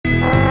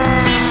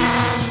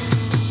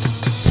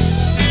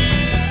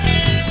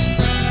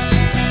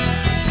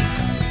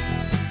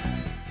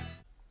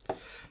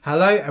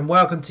Hello and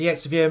welcome to the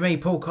X Review of me,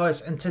 Paul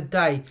Collis, and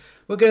today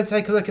we're going to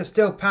take a look at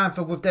Steel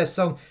Panther with their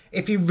song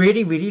If You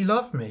Really, Really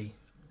Love Me.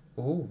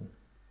 Ooh.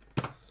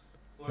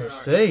 Let's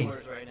see.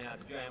 Right now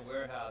at the giant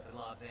warehouse in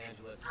Los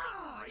Angeles.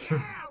 Oh,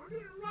 yeah, we're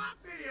doing a rock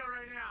video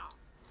right now.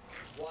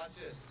 Watch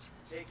this.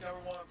 Take number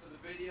one for the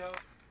video.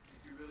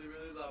 If you really,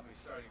 really love me,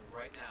 starting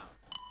right now.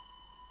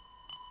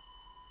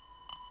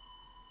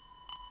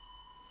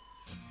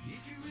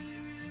 If you really,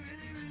 really,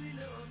 really, really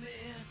love me,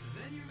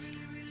 then you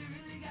really, really,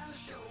 really gotta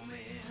show me.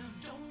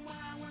 Don't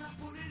mind when I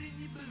put it in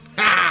your booty.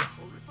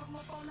 Or if I'm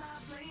up all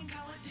night playing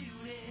Call of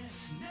Duty.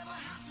 Never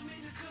hassle me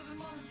because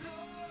I'm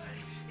unemployed.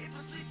 If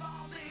I sleep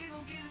all day,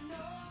 don't get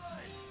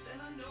annoyed. Then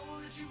I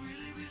know that you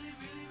really, really,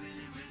 really,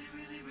 really, really,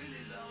 really,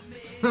 really love me.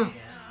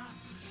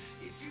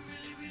 If you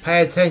really, really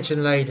Pay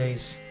attention,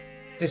 ladies.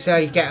 This is how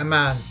you get a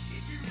man.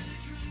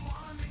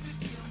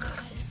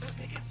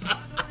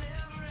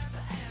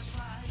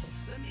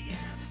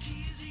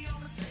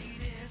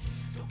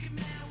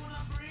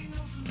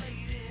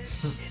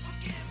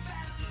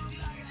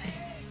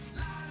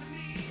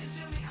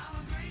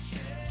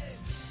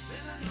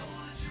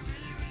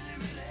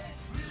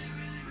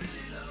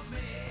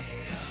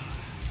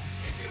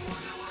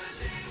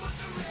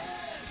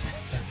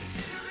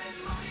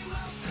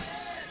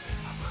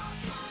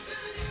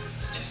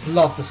 Just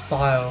love the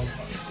style.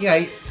 You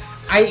know,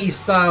 80s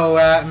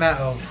style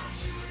metal.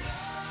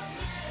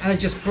 And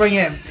just bring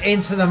it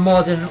into the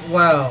modern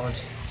world.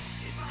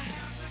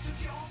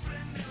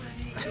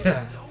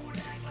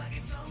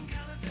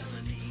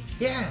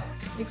 Yeah,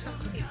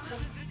 exactly.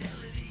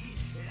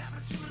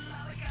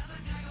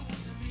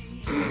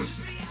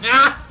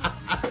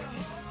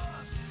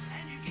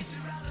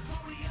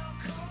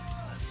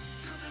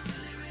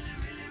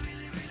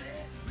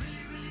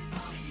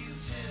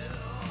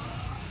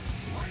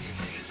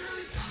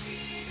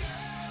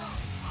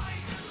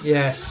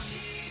 Yes.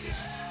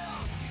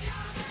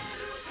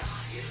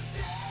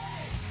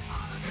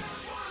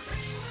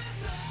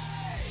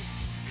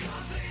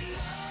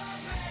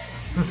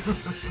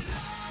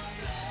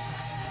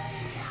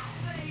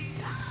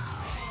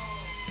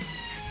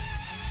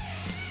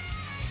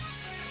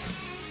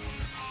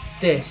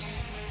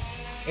 This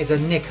is a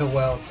knicker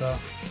welter.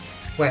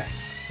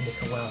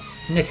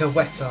 Knicker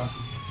wetter.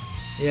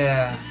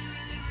 Yeah.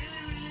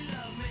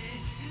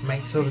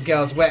 Makes all the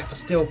girls wet for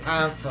Steel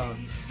Panther.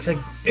 It's like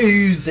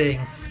oozing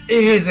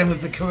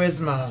with the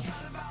charisma.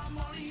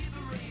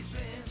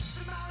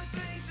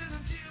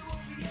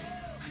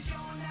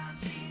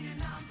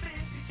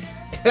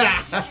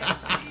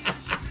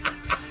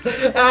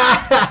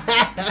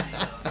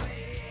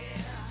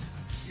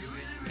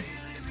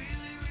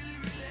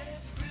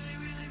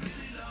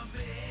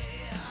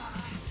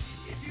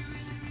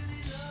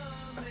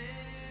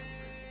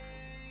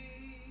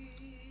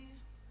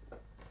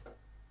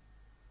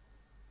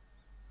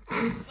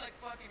 It's like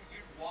fucking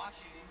you're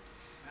watching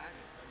magic.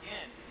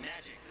 Again,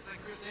 magic. It's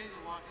like Chris Angel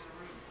walked in the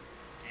room.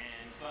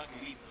 And fucking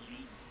we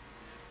believe.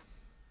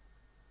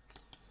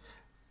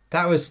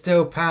 That was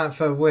Steel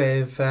Panther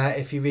with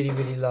If You Really,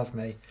 Really Love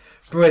Me.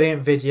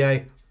 Brilliant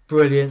video,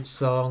 brilliant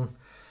song.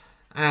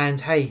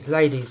 And hey,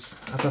 ladies,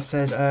 as I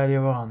said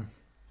earlier on,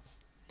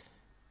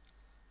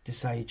 this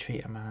is how you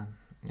treat a man.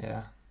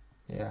 Yeah.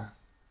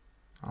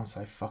 I'm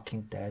so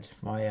fucking dead.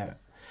 My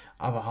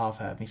other half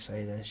heard me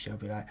say this. She'll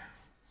be like,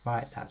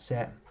 right, that's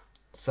it.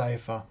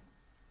 Sofa.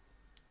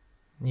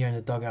 You're in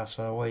the doghouse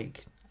for a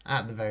week,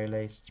 at the very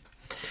least.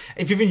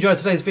 If you've enjoyed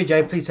today's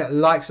video, please hit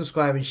like,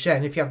 subscribe and share.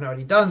 And if you haven't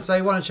already done so,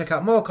 you want to check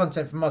out more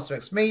content from Master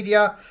X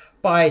Media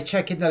by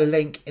checking the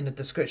link in the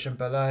description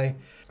below.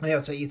 And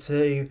it'll take you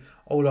to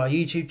all our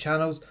YouTube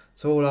channels,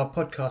 to all our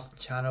podcast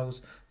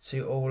channels,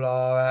 to all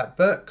our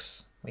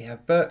books. We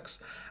have books.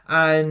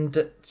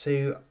 And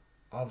to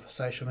our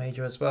social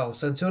media as well.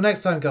 So until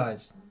next time,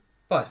 guys,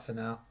 bye for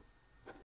now.